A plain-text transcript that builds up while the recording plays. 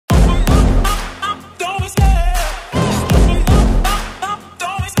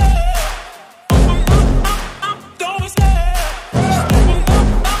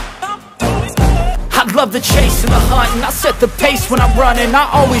love the chase and the hunt, and I set the pace when I'm running. I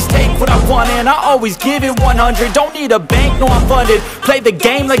always take what I want and I always give it 100. Don't need a bank, no I'm funded. Play the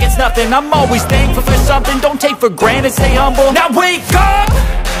game like it's nothing. I'm always thankful for something. Don't take for granted, stay humble. Now wake up,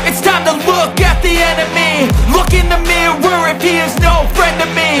 it's time to look at the enemy. Look in the mirror if he is no friend to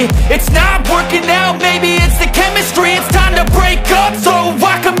me. It's not working out, maybe it's the chemistry. It's time to break up so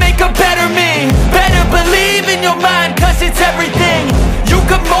I can make a better me. Better believe in your mind, cause it's everything. You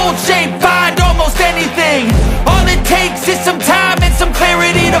can mold, shape, find almost anything. All it takes is some time and some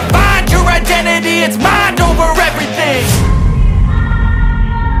clarity to find your identity. It's mind over everything.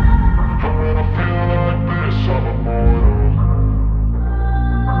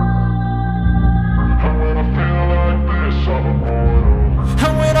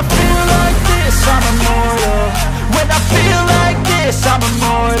 And when I feel like this, I'm immortal. When I feel like this, I'm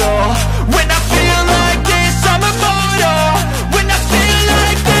immortal. When I feel like this, I'm immortal. When I feel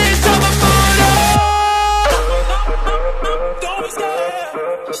like this, I'm immortal. Don't be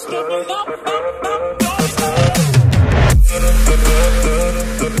scared. Just give me up. Don't be scared.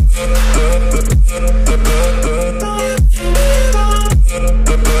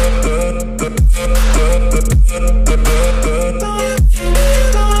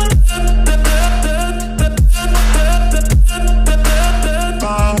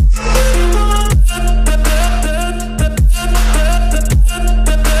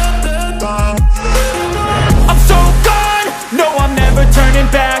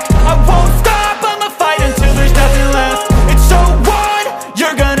 Back. I won't stop, I'ma fight until there's nothing left. It's so what?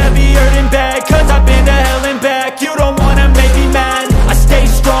 You're gonna be hurting bad, cause I've been to hell and back. You don't wanna make me mad, I stay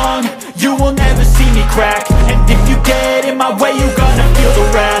strong. You will never see me crack. And if you get in my way, you're gonna feel the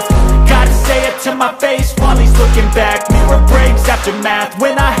wrath. Gotta say it to my face while he's looking back. Mirror breaks after math.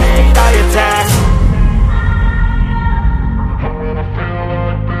 When I hate, I attack.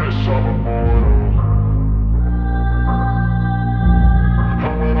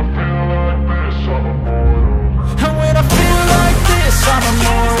 I'm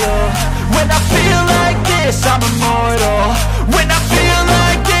immortal. When I feel like this, I'm immortal. When I feel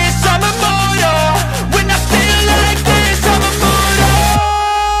like this, I'm immortal. When I feel like this, I'm immortal.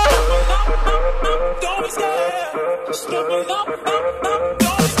 Don't be scared. Just give me up.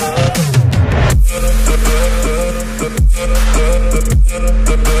 Don't be scared.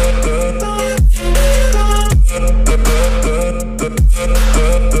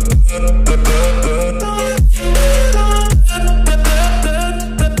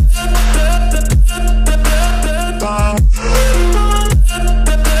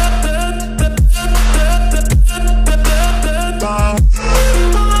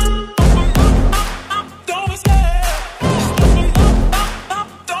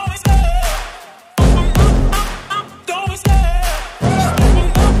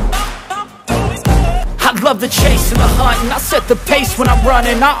 Love the chase and the hunt, and I set the pace when I'm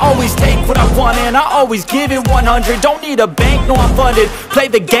running. I always take what I want and I always give it 100. Don't need a bank, no I'm funded. Play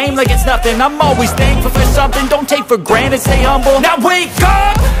the game like it's nothing. I'm always thankful for something. Don't take for granted, stay humble. Now wake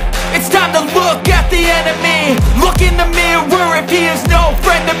up, it's time to look at the enemy. Look in the mirror if he is no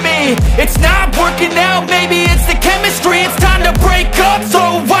friend to me. It's not working out, maybe it's the chemistry. It's time to break up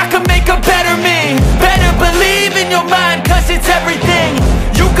so I can make a better me. Better believe in your mind, cause it's everything.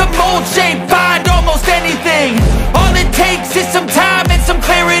 You can mold, shape, find almost anything. All it takes is some time and some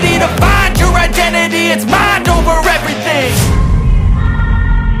clarity to find your identity. It's mind over everything.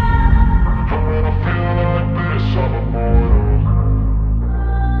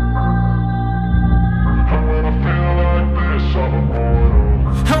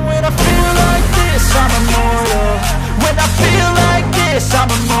 And when I feel like this, I'm immortal. When I feel like this, I'm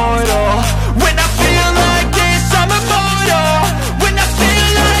immortal.